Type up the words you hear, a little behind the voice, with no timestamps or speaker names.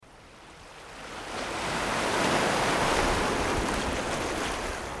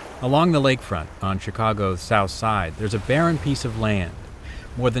Along the lakefront on Chicago's south side, there's a barren piece of land,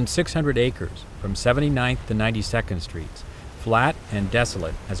 more than 600 acres from 79th to 92nd Streets, flat and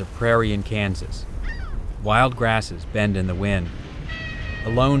desolate as a prairie in Kansas. Wild grasses bend in the wind. A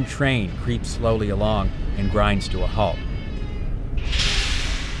lone train creeps slowly along and grinds to a halt.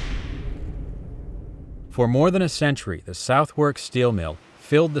 For more than a century, the Southworks steel mill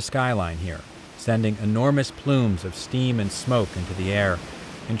filled the skyline here, sending enormous plumes of steam and smoke into the air,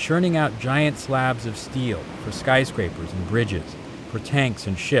 and churning out giant slabs of steel for skyscrapers and bridges, for tanks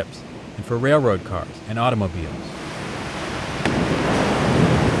and ships, and for railroad cars and automobiles.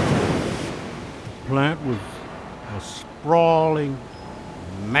 The plant was a sprawling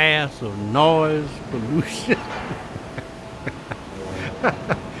mass of noise, pollution.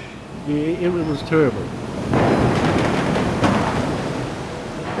 It was terrible.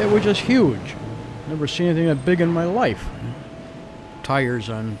 They were just huge. Never seen anything that big in my life. Tires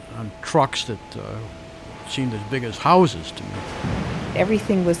on trucks that seemed as big as houses to me.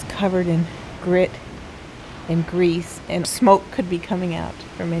 Everything was covered in grit and grease, and smoke could be coming out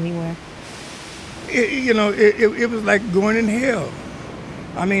from anywhere. It was like going in hell.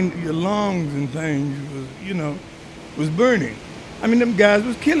 I mean, your lungs and things was burning. I mean, them guys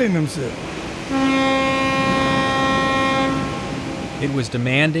was killing themselves. It was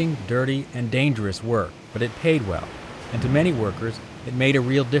demanding, dirty, and dangerous work, but it paid well, and to many workers, it made a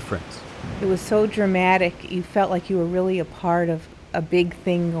real difference. It was so dramatic, you felt like you were really a part of a big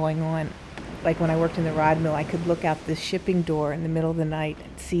thing going on. Like when I worked in the rod mill, I could look out the shipping door in the middle of the night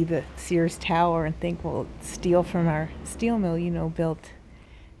and see the Sears Tower and think, well, steel from our steel mill, built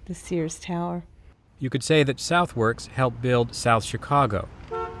the Sears Tower. You could say that Southworks helped build South Chicago.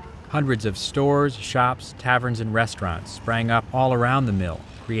 Hundreds of stores, shops, taverns, and restaurants sprang up all around the mill,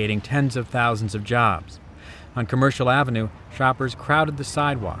 creating tens of thousands of jobs. On Commercial Avenue, shoppers crowded the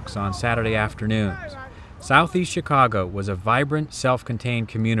sidewalks on Saturday afternoons. Southeast Chicago was a vibrant, self-contained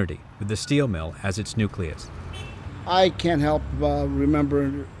community with the steel mill as its nucleus. I can't help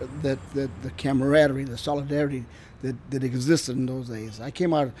remember that the camaraderie, the solidarity that existed in those days. I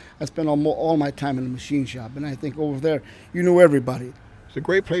came out, I spent all my time in the machine shop, and I think over there, you knew everybody. It's a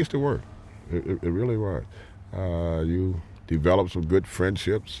great place to work. It really was. You developed some good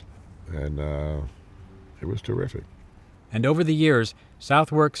friendships, and it was terrific. And over the years,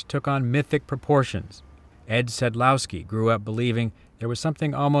 Southworks took on mythic proportions. Ed Sedlowski grew up believing there was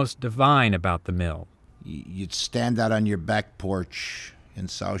something almost divine about the mill. You'd stand out on your back porch in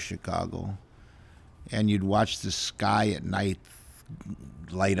South Chicago, and you'd watch the sky at night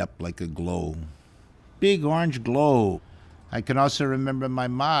light up like a glow. Big orange glow. I can also remember my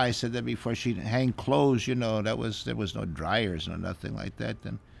ma, I said that before she'd hang clothes, there was no dryers, no nothing like that.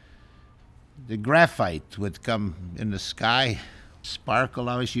 And the graphite would come in the sky, sparkle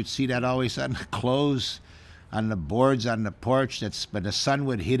always. You'd see that always on the clothes, on the boards, on the porch. But the sun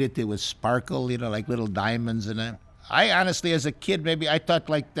would hit it, it would sparkle, like little diamonds in it. I honestly, as a kid, maybe I thought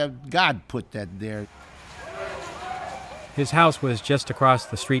like that God put that there. His house was just across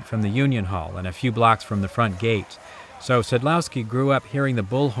the street from the Union Hall and a few blocks from the front gates. So Sedlowski grew up hearing the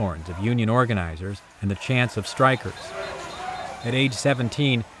bullhorns of union organizers and the chants of strikers. At age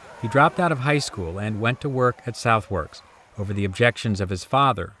 17, he dropped out of high school and went to work at Southworks over the objections of his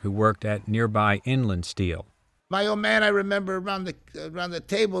father, who worked at nearby Inland Steel. My old man, I remember around the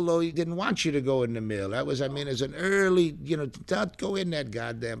table, though, he didn't want you to go in the mill. That was, as an early, don't go in that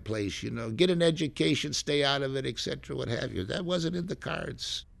goddamn place, get an education, stay out of it, etc., what have you. That wasn't in the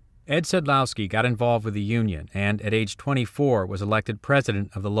cards. Ed Sedlowski got involved with the union and at age 24 was elected president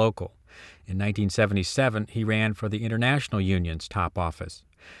of the local. In 1977, he ran for the International Union's top office.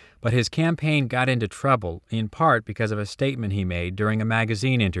 But his campaign got into trouble, in part because of a statement he made during a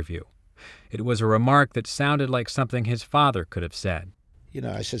magazine interview. It was a remark that sounded like something his father could have said.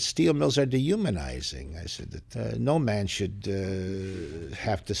 I said, steel mills are dehumanizing. I said that no man should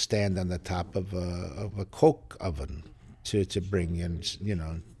have to stand on the top of a coke oven to bring in,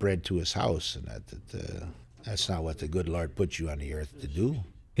 bread to his house, and that's not what the good Lord put you on the earth to do.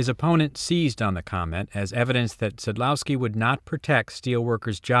 His opponent seized on the comment as evidence that Sedlowski would not protect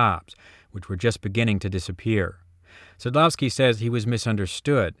steelworkers' jobs, which were just beginning to disappear. Sedlowski says he was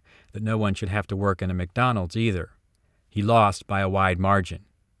misunderstood, that no one should have to work in a McDonald's either. He lost by a wide margin.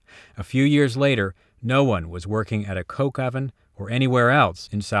 A few years later, no one was working at a coke oven or anywhere else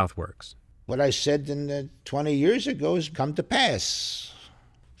in Southworks. What I said 20 years ago has come to pass.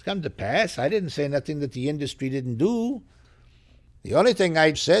 It's come to pass. I didn't say nothing that the industry didn't do. The only thing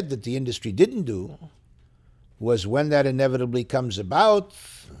I said that the industry didn't do was when that inevitably comes about,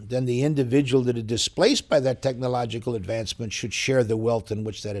 then the individual that is displaced by that technological advancement should share the wealth in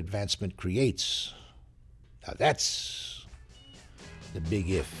which that advancement creates. Now that's the big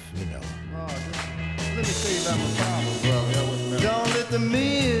if, you know. Let me tell you about my problem, brother. Don't let the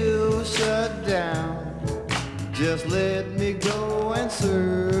mill shut down. Just let me go and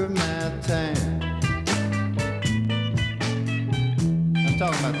serve my time. I'm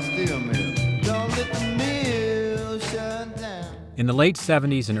talking about the steel mill. Don't let the mill shut down. In the late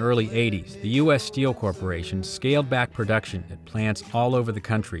 70s and early 80s, the U.S. Steel Corporation scaled back production at plants all over the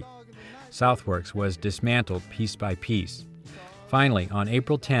country. Southworks was dismantled piece by piece. Finally, on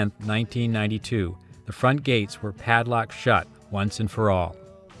April 10, 1992, the front gates were padlocked shut once and for all.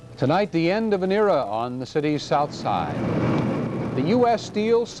 Tonight, the end of an era on the city's south side. The U.S.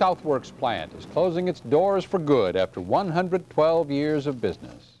 Steel Southworks plant is closing its doors for good after 112 years of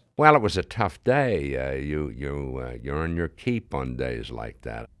business. Well, it was a tough day. You earn your keep on days like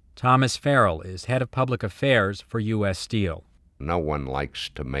that. Thomas Farrell is head of public affairs for U.S. Steel. No one likes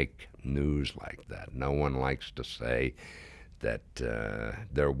to make news like that. No one likes to say that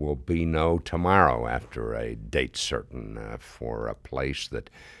there will be no tomorrow after a date certain for a place that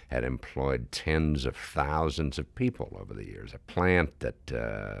had employed tens of thousands of people over the years, a plant that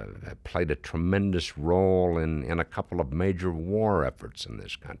played a tremendous role in a couple of major war efforts in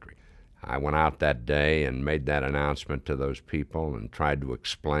this country. I went out that day and made that announcement to those people and tried to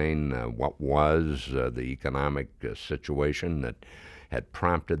explain what was the economic situation that had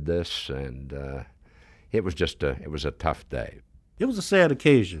prompted this, and it was a tough day. It was a sad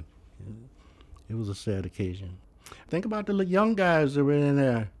occasion. It was a sad occasion. Think about the young guys that were in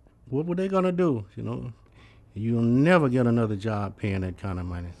there. What were they going to do, you know? You'll never get another job paying that kind of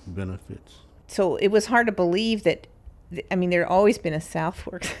money, benefits. So it was hard to believe that, I mean, there had always been a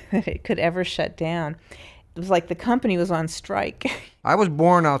Southworks that it could ever shut down. It was like the company was on strike. I was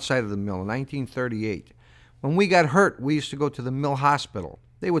born outside of the mill in 1938. When we got hurt, we used to go to the mill hospital.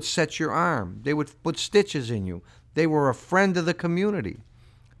 They would set your arm. They would put stitches in you. They were a friend of the community.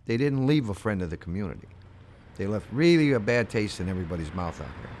 They didn't leave a friend of the community. They left really a bad taste in everybody's mouth out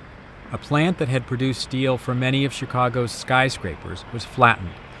here. A plant that had produced steel for many of Chicago's skyscrapers was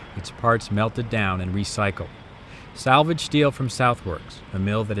flattened, its parts melted down and recycled. Salvaged steel from Southworks, a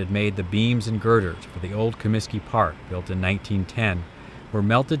mill that had made the beams and girders for the old Comiskey Park built in 1910, were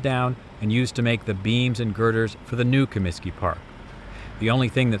melted down and used to make the beams and girders for the new Comiskey Park. The only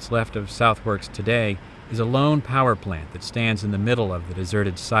thing that's left of Southworks today is a lone power plant that stands in the middle of the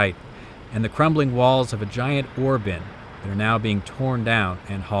deserted site, and the crumbling walls of a giant ore bin that are now being torn down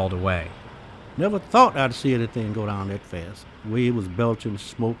and hauled away. Never thought I'd see anything go down that fast. The way it was belching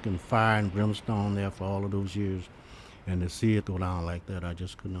smoke and fire and brimstone there for all of those years, and to see it go down like that, I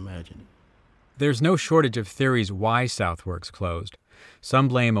just couldn't imagine it. There's no shortage of theories why Southworks closed. Some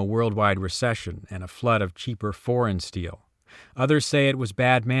blame a worldwide recession and a flood of cheaper foreign steel. Others say it was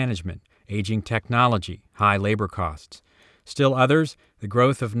bad management, aging technology, high labor costs. Still others, the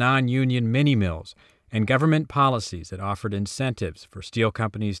growth of non-union mini-mills and government policies that offered incentives for steel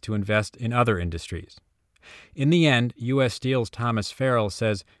companies to invest in other industries. In the end, U.S. Steel's Thomas Farrell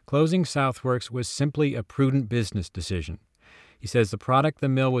says closing Southworks was simply a prudent business decision. He says the product the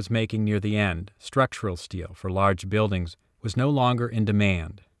mill was making near the end, structural steel for large buildings, was no longer in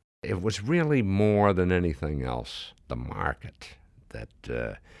demand. It was really more than anything else the market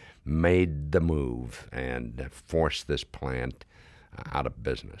that made the move and forced this plant out of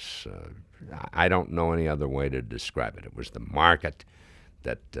business. I don't know any other way to describe it. It was the market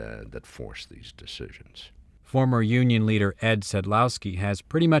that forced these decisions. Former union leader Ed Sedlowski has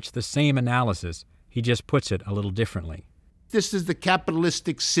pretty much the same analysis. He just puts it a little differently. This is the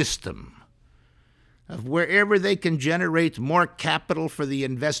capitalistic system of wherever they can generate more capital for the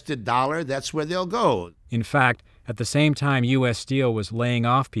invested dollar, that's where they'll go. In fact, at the same time U.S. Steel was laying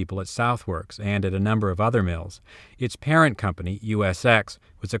off people at Southworks and at a number of other mills, its parent company, USX,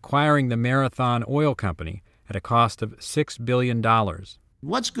 was acquiring the Marathon Oil Company at a cost of $6 billion.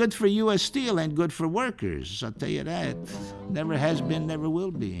 What's good for U.S. Steel ain't good for workers, I'll tell you that. Never has been, never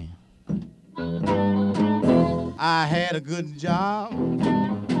will be. I had a good job,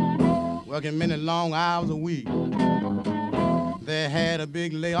 working many long hours a week. They had a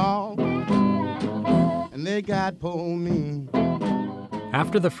big layoff, and they got poor me.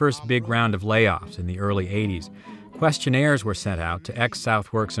 After the first big round of layoffs in the early 80s, questionnaires were sent out to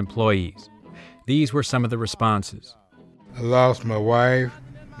ex-Southworks employees. These were some of the responses. I lost my wife,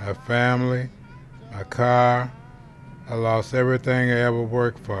 my family, my car. I lost everything I ever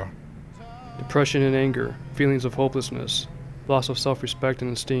worked for. Depression and anger, feelings of hopelessness, loss of self-respect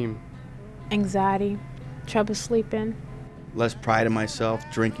and esteem. Anxiety, trouble sleeping. Less pride in myself,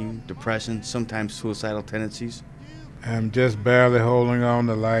 drinking, depression, sometimes suicidal tendencies. I'm just barely holding on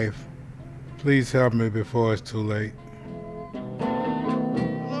to life. Please help me before it's too late.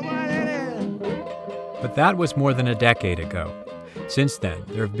 But that was more than a decade ago. Since then,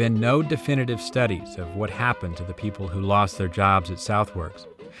 there have been no definitive studies of what happened to the people who lost their jobs at Southworks.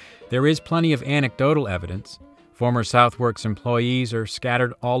 There is plenty of anecdotal evidence. Former Southworks employees are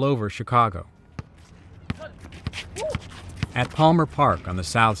scattered all over Chicago. At Palmer Park on the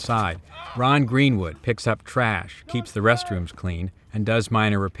south side, Ron Greenwood picks up trash, keeps the restrooms clean, and does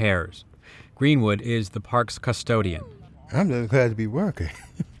minor repairs. Greenwood is the park's custodian. I'm just glad to be working.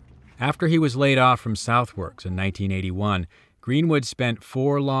 After he was laid off from Southworks in 1981, Greenwood spent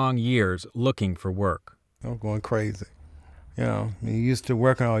 4 long years looking for work. I'm going crazy. You used to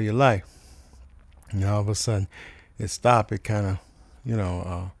working all your life. And all of a sudden, it stopped. It kind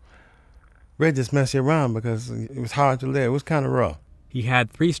of, really just messed you around because it was hard to live. It was kind of rough. He had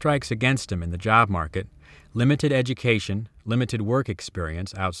 3 strikes against him in the job market: limited education, limited work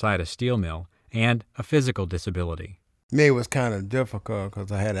experience outside a steel mill, and a physical disability. Me, it was kind of difficult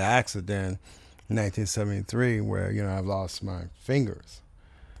because I had an accident in 1973 where, I lost my fingers.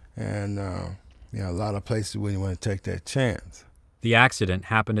 And, a lot of places wouldn't want to take that chance. The accident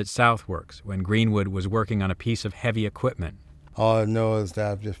happened at Southworks when Greenwood was working on a piece of heavy equipment. All I know is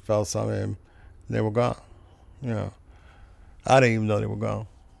that I just felt something and they were gone. I didn't even know they were gone.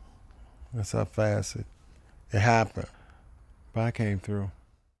 That's how fast it happened. But I came through.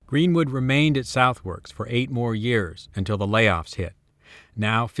 Greenwood remained at Southworks for 8 more years until the layoffs hit.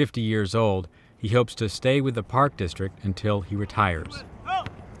 Now, 50 years old, he hopes to stay with the Park District until he retires.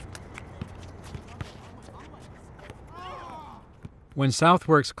 When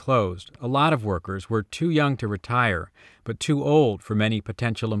Southworks closed, a lot of workers were too young to retire, but too old for many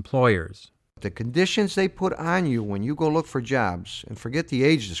potential employers. The conditions they put on you when you go look for jobs, and forget the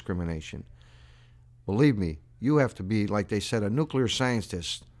age discrimination, believe me, you have to be, like they said, a nuclear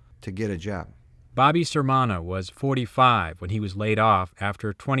scientist to get a job. Bobby Sermano was 45 when he was laid off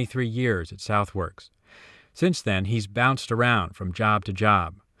after 23 years at Southworks. Since then, he's bounced around from job to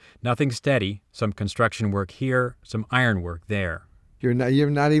job. Nothing steady, some construction work here, some iron work there. You're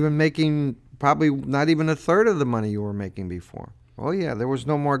not even making, probably not even a third of the money you were making before. Oh yeah, there was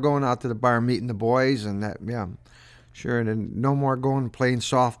no more going out to the bar meeting the boys and that, yeah, sure, and then no more going playing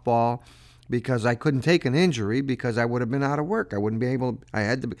softball because I couldn't take an injury because I would have been out of work. I wouldn't be able, I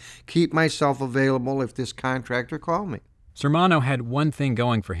had to keep myself available if this contractor called me. Sermano had one thing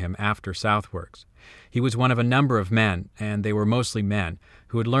going for him after Southworks. He was one of a number of men, and they were mostly men,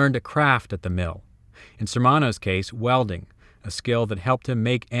 who had learned a craft at the mill. In Sermano's case, welding, a skill that helped him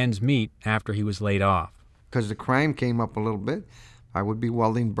make ends meet after he was laid off. Because the crime came up a little bit, I would be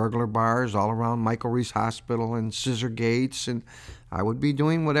welding burglar bars all around Michael Reese Hospital and scissor gates, and I would be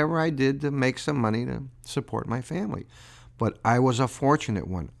doing whatever I did to make some money to support my family. But I was a fortunate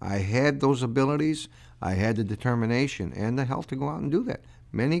one. I had those abilities, I had the determination and the health to go out and do that.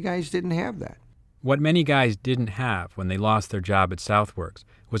 Many guys didn't have that. What many guys didn't have when they lost their job at Southworks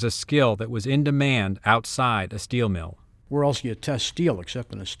was a skill that was in demand outside a steel mill. Where else do you test steel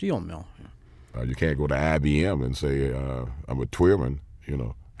except in a steel mill? You can't go to IBM and say, I'm a twirman,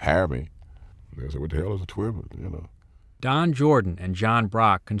 hire me. They say, what the hell is a twirman, Don Jordan and John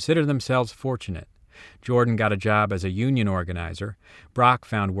Brock consider themselves fortunate. Jordan got a job as a union organizer. Brock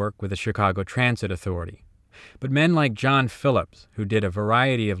found work with the Chicago Transit Authority. But men like John Phillips, who did a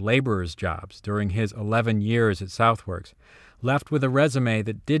variety of laborers' jobs during his 11 years at Southworks, left with a resume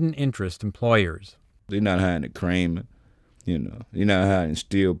that didn't interest employers. They're not hiring the crane, you're not hiring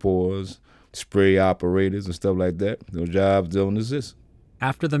steel pourers, spray operators and stuff like that. Those jobs don't exist.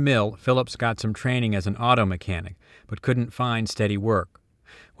 After the mill, Phillips got some training as an auto mechanic, but couldn't find steady work.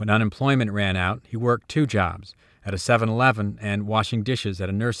 When unemployment ran out, he worked 2 jobs, at a 7-Eleven and washing dishes at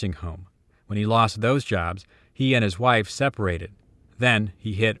a nursing home. When he lost those jobs, he and his wife separated. Then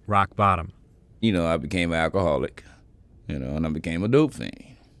he hit rock bottom. I became an alcoholic, and I became a dope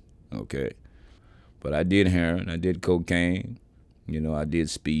fiend, okay? But I did heroin, I did cocaine, I did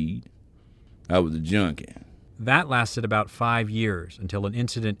speed. I was a junkie. That lasted about 5 years until an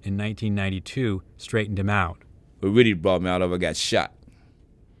incident in 1992 straightened him out. What really brought me out of it, I got shot.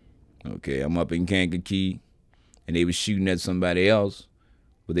 Okay, I'm up in Kankakee, and they were shooting at somebody else,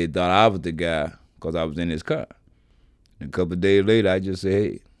 but they thought I was the guy because I was in his car. And a couple of days later, I just said,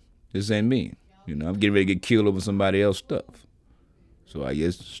 hey, this ain't me. I'm getting ready to get killed over somebody else's stuff. So I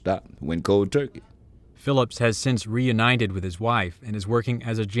just stopped, went cold turkey. Phillips has since reunited with his wife and is working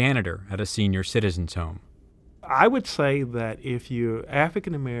as a janitor at a senior citizens home. I would say that if you're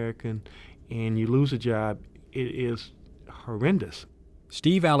African American and you lose a job, it is horrendous.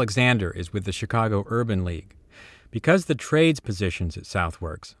 Steve Alexander is with the Chicago Urban League. Because the trades positions at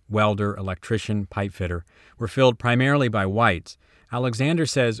Southworks, welder, electrician, pipe fitter, were filled primarily by whites, Alexander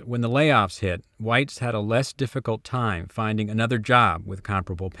says when the layoffs hit, whites had a less difficult time finding another job with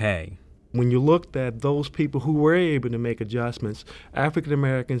comparable pay. When you looked at those people who were able to make adjustments, African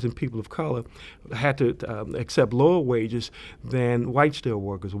Americans and people of color had to accept lower wages than white steel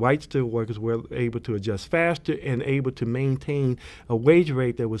workers. White steel workers were able to adjust faster and able to maintain a wage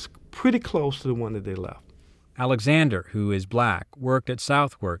rate that was pretty close to the one that they left. Alexander, who is black, worked at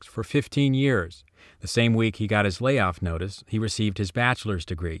Southworks for 15 years. The same week he got his layoff notice, he received his bachelor's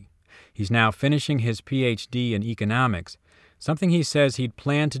degree. He's now finishing his Ph.D. in economics, something he says he'd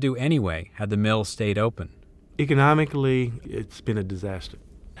planned to do anyway had the mill stayed open. Economically, it's been a disaster.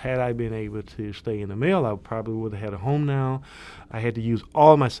 Had I been able to stay in the mill, I probably would have had a home now. I had to use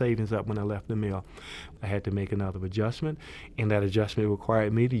all my savings up when I left the mill. I had to make another adjustment, and that adjustment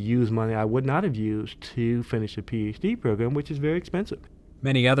required me to use money I would not have used to finish a Ph.D. program, which is very expensive.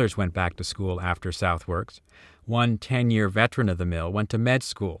 Many others went back to school after Southworks. One 10-year veteran of the mill went to med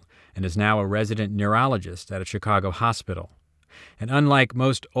school and is now a resident neurologist at a Chicago hospital. And unlike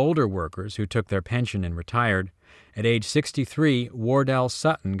most older workers who took their pension and retired, at age 63, Wardell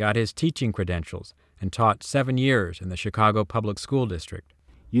Sutton got his teaching credentials and taught 7 years in the Chicago Public School District.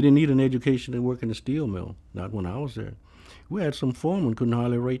 You didn't need an education to work in the steel mill, not when I was there. We had some foremen couldn't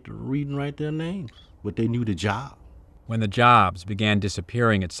hardly read and write their names, but they knew the job. When the jobs began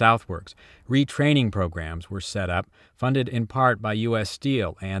disappearing at Southworks, retraining programs were set up, funded in part by U.S.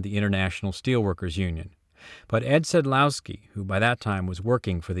 Steel and the International Steelworkers Union. But Ed Sedlowski, who by that time was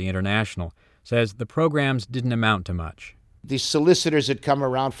working for the International, says the programs didn't amount to much. These solicitors had come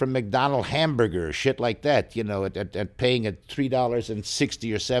around from McDonald hamburger, shit like that, at paying at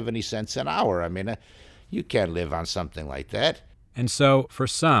 $3.60 or 70 cents an hour. I mean, you can't live on something like that. And so, for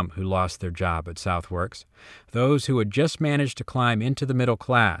some who lost their job at Southworks, those who had just managed to climb into the middle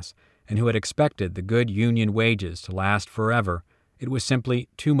class and who had expected the good union wages to last forever, it was simply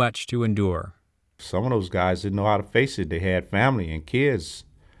too much to endure. Some of those guys didn't know how to face it. They had family and kids.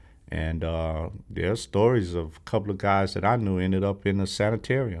 And there are stories of a couple of guys that I knew ended up in a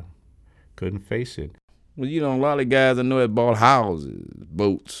sanitarium. Couldn't face it. Well, a lot of guys I know that bought houses,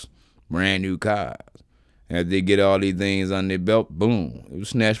 boats, brand new cars. And as they get all these things on their belt, boom, it was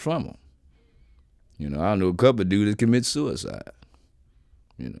snatched from them. I know a couple of dudes that commit suicide.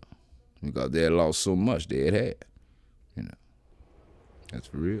 Because they had lost so much they had. That's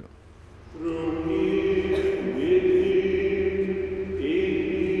for real.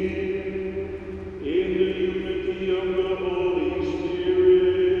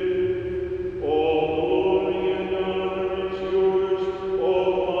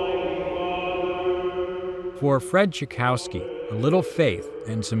 For Fred Chakowski, a little faith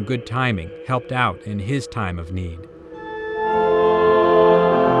and some good timing helped out in his time of need.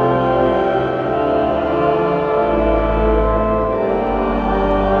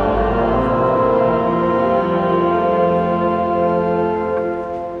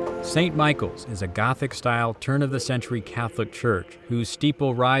 St. Michael's is a Gothic-style turn-of-the-century Catholic church whose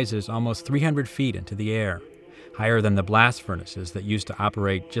steeple rises almost 300 feet into the air, higher than the blast furnaces that used to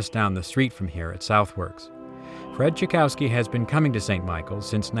operate just down the street from here at Southworks. Fred Chakowski has been coming to St. Michael's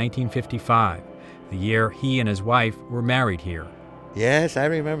since 1955, the year he and his wife were married here. Yes, I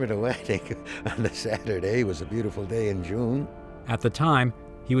remember the wedding on the Saturday. It was a beautiful day in June. At the time,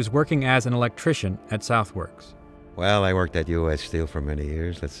 he was working as an electrician at Southworks. Well, I worked at U.S. Steel for many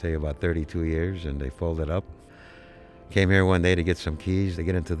years, let's say about 32 years, and they folded up. Came here one day to get some keys to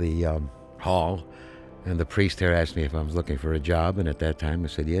get into the hall, and the priest here asked me if I was looking for a job, and at that time I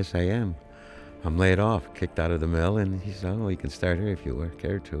said, yes, I am. I'm laid off, kicked out of the mill, and he said, oh, you can start here if you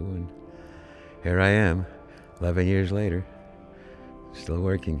care to, and here I am, 11 years later, still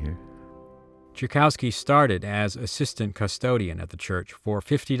working here. Chakowski started as assistant custodian at the church for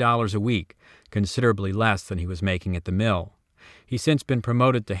 $50 a week, considerably less than he was making at the mill. He's since been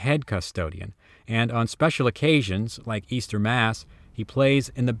promoted to head custodian, and on special occasions, like Easter Mass, he plays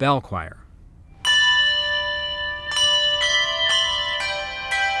in the bell choir.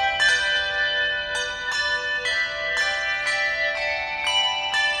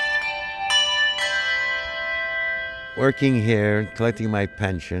 Working here, collecting my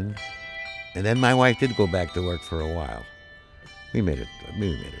pension, and then my wife did go back to work for a while. We made it all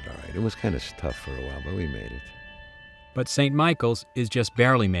right. It was kind of tough for a while, but we made it. But St. Michael's is just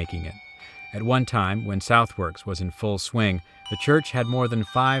barely making it. At one time, when Southworks was in full swing, the church had more than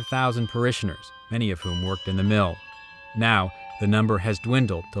 5,000 parishioners, many of whom worked in the mill. Now, the number has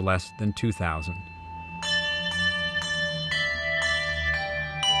dwindled to less than 2,000.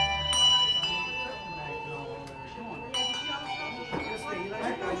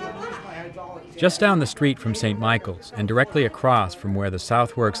 Just down the street from St. Michael's and directly across from where the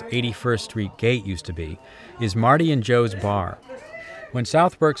Southworks 81st Street gate used to be is Marty and Joe's Bar. When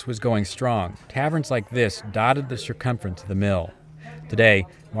Southworks was going strong, taverns like this dotted the circumference of the mill. Today,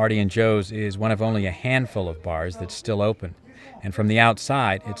 Marty and Joe's is one of only a handful of bars that's still open, and from the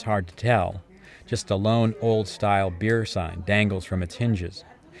outside, it's hard to tell. Just a lone old-style beer sign dangles from its hinges.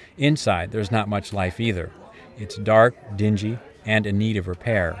 Inside, there's not much life either. It's dark, dingy, and in need of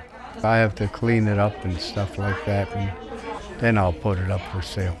repair. I have to clean it up and stuff like that, and then I'll put it up for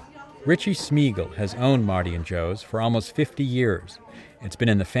sale. Richie Smeagol has owned Marty and Joe's for almost 50 years. It's been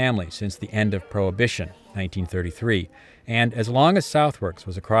in the family since the end of Prohibition, 1933, and as long as Southworks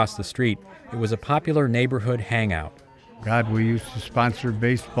was across the street, it was a popular neighborhood hangout. God, we used to sponsor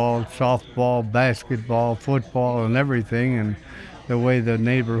baseball, softball, basketball, football, and everything, and the way the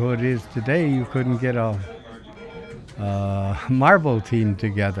neighborhood is today, you couldn't get a marble team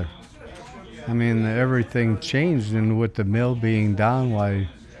together. I mean, everything changed, and with the mill being down, why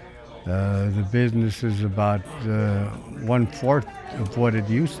the business is about 1/4 of what it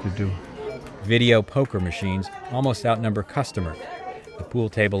used to do. Video poker machines almost outnumber customers. The pool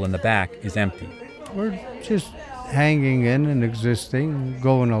table in the back is empty. We're just hanging in and existing,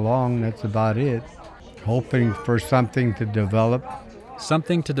 going along, that's about it. Hoping for something to develop.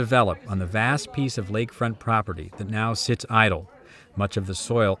 Something to develop on the vast piece of lakefront property that now sits idle, much of the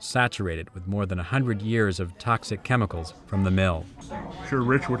soil saturated with more than 100 years of toxic chemicals from the mill. Sure,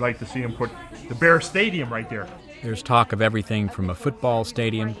 Rich would like to see him put the Bear Stadium right there. There's talk of everything from a football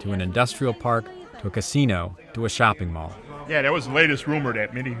stadium to an industrial park to a casino to a shopping mall. Yeah, that was the latest rumor,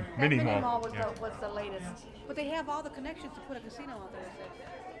 that mini mall. Was the latest. But they have all the connections to put a casino out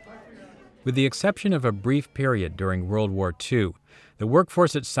there. With the exception of a brief period during World War II, the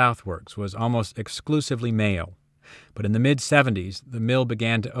workforce at Southworks was almost exclusively male. But in the mid-'70s, the mill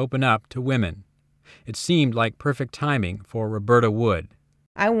began to open up to women. It seemed like perfect timing for Roberta Wood.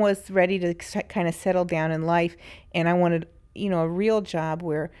 I was ready to kind of settle down in life, and I wanted, a real job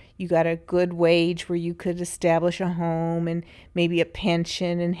where you got a good wage, where you could establish a home and maybe a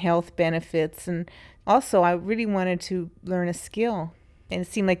pension and health benefits. And also, I really wanted to learn a skill. And it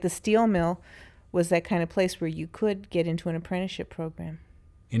seemed like the steel mill was that kind of place where you could get into an apprenticeship program.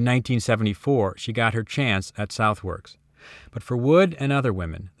 In 1974, she got her chance at Southworks. But for Wood and other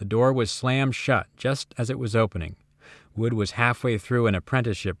women, the door was slammed shut just as it was opening. Wood was halfway through an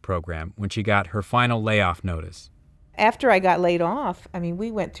apprenticeship program when she got her final layoff notice. After I got laid off,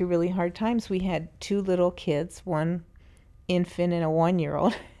 we went through really hard times. We had 2 little kids, 1 infant and a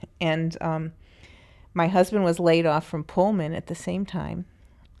 1-year-old. And my husband was laid off from Pullman at the same time.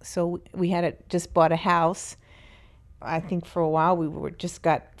 So we had just bought a house. I think for a while we just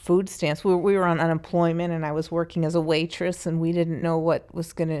got food stamps. We were on unemployment, and I was working as a waitress, and we didn't know what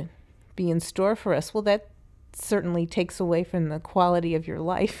was going to be in store for us. Well, that certainly takes away from the quality of your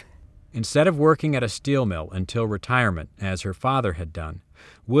life. Instead of working at a steel mill until retirement, as her father had done,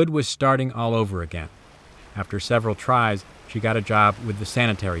 Wood was starting all over again. After several tries, she got a job with the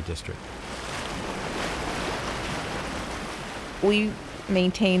sanitary district. We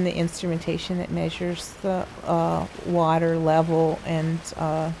maintain the instrumentation that measures the water level and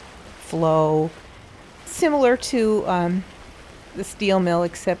flow, similar to the steel mill,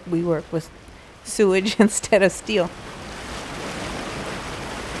 except we work with sewage instead of steel.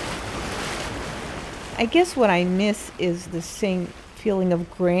 I guess what I miss is the same feeling of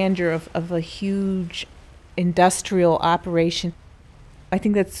grandeur of a huge industrial operation. I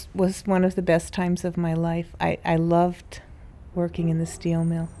think that was one of the best times of my life. I loved working in the steel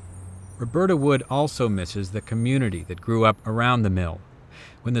mill. Roberta Wood also misses the community that grew up around the mill.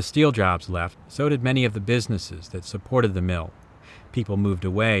 When the steel jobs left, so did many of the businesses that supported the mill. People moved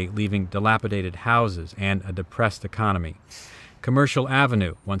away, leaving dilapidated houses and a depressed economy. Commercial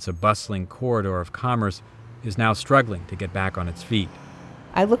Avenue, once a bustling corridor of commerce, is now struggling to get back on its feet.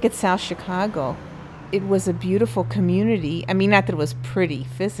 I look at South Chicago. It was a beautiful community. Not that it was pretty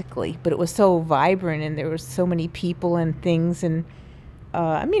physically, but it was so vibrant, and there were so many people and things. And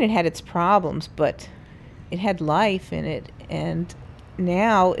it had its problems, but it had life in it. And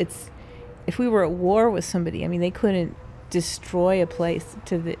now if we were at war with somebody, they couldn't destroy a place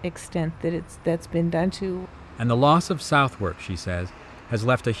to the extent that that's been done to. And the loss of Southworks, she says, has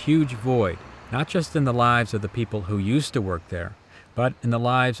left a huge void, not just in the lives of the people who used to work there, but in the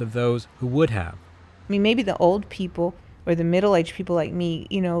lives of those who would have. Maybe the old people or the middle-aged people like me,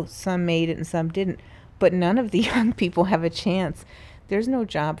 some made it and some didn't, But none of the young people have a chance. There's no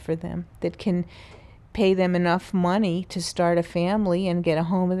job for them that can pay them enough money to start a family and get a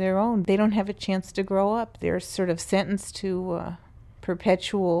home of their own. They don't have a chance to grow up. They're sort of sentenced to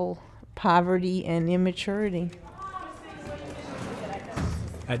perpetual poverty and immaturity.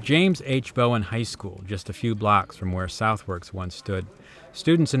 At James H. Bowen High School, just a few blocks from where Southworks once stood,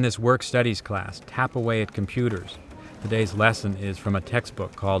 students in this work studies class tap away at computers. Today's lesson is from a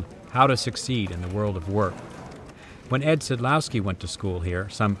textbook called How to Succeed in the World of Work. When Ed Sedlowski went to school here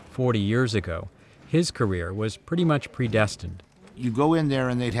some 40 years ago, his career was pretty much predestined. You go in there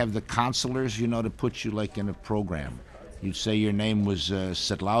and they'd have the counselors, to put you like in a program. You'd say your name was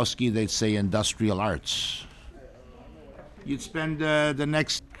Sedlowski, they'd say industrial arts. You'd spend the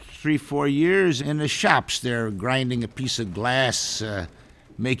next 3-4 years in the shops there, grinding a piece of glass,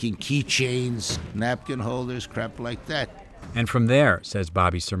 making keychains, napkin holders, crap like that. And from there, says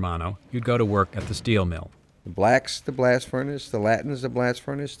Bobby Sermano, you'd go to work at the steel mill. The blacks, the blast furnace, the Latins, the blast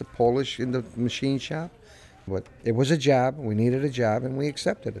furnace, the Polish in the machine shop. But it was a job, we needed a job, and we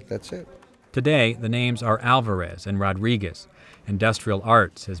accepted it, that's it. Today, the names are Alvarez and Rodriguez. Industrial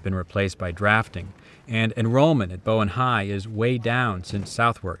arts has been replaced by drafting, and enrollment at Bowen High is way down since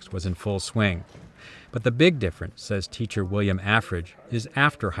Southworks was in full swing. But the big difference, says teacher William Affridge, is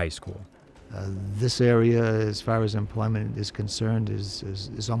after high school. This area, as far as employment is concerned,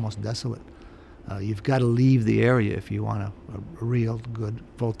 is almost desolate. You've got to leave the area if you want a real good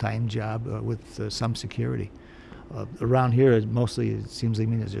full-time job with some security. Around here, it seems like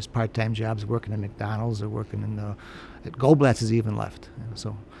there's just part-time jobs, working at McDonald's or working in at Goldblatt's is even left.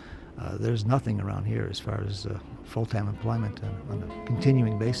 So there's nothing around here as far as full-time employment on a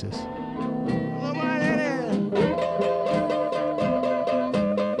continuing basis.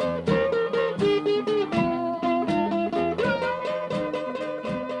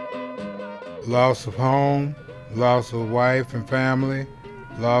 Loss of home, loss of wife and family,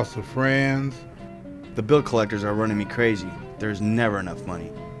 loss of friends. The bill collectors are running me crazy. There's never enough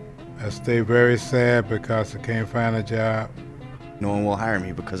money. I stay very sad because I can't find a job. No one will hire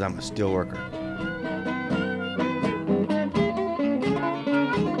me because I'm a steel worker.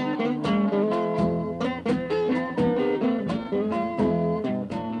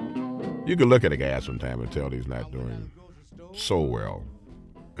 You can look at a guy sometime and tell he's not doing so well.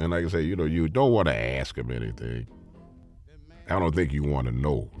 And like I say, you don't want to ask him anything. I don't think you want to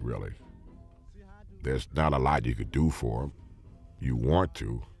know, really. There's not a lot you could do for him. You want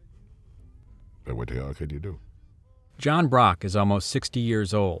to, but what the hell could you do? John Brock is almost 60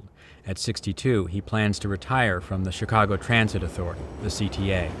 years old. At 62, he plans to retire from the Chicago Transit Authority, the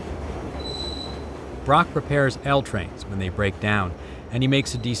CTA. Brock repairs L trains when they break down, and he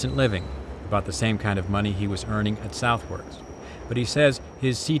makes a decent living, about the same kind of money he was earning at Southworks. But he says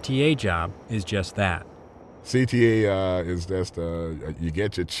his CTA job is just that. CTA is just, you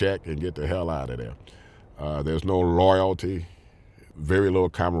get your check and get the hell out of there. There's no loyalty, very little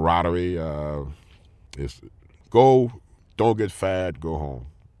camaraderie. It's go, don't get fired, go home.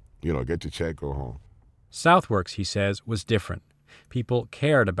 Get your check, go home. Southworks, he says, was different. People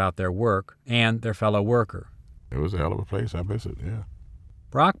cared about their work and their fellow worker. It was a hell of a place. I miss it, yeah.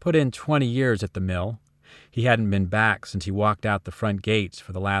 Brock put in 20 years at the mill. He hadn't been back since he walked out the front gates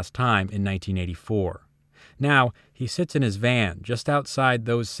for the last time in 1984. Now, he sits in his van just outside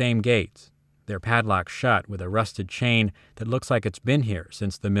those same gates. They're padlocked shut with a rusted chain that looks like it's been here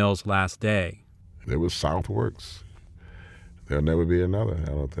since the mill's last day. There was Southworks. There'll never be another,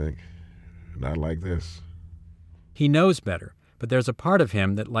 I don't think. Not like this. He knows better, but there's a part of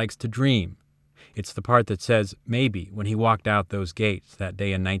him that likes to dream. It's the part that says maybe when he walked out those gates that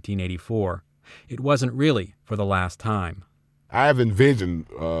day in 1984, it wasn't really for the last time. I've envisioned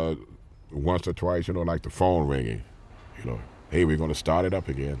once or twice, like the phone ringing, hey, we're going to start it up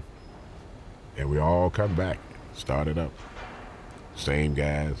again. And we all come back, start it up. Same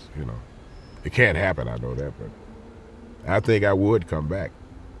guys, It can't happen, I know that, but I think I would come back.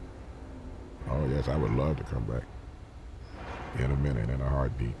 Oh, yes, I would love to come back. In a minute, in a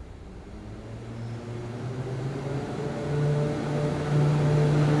heartbeat.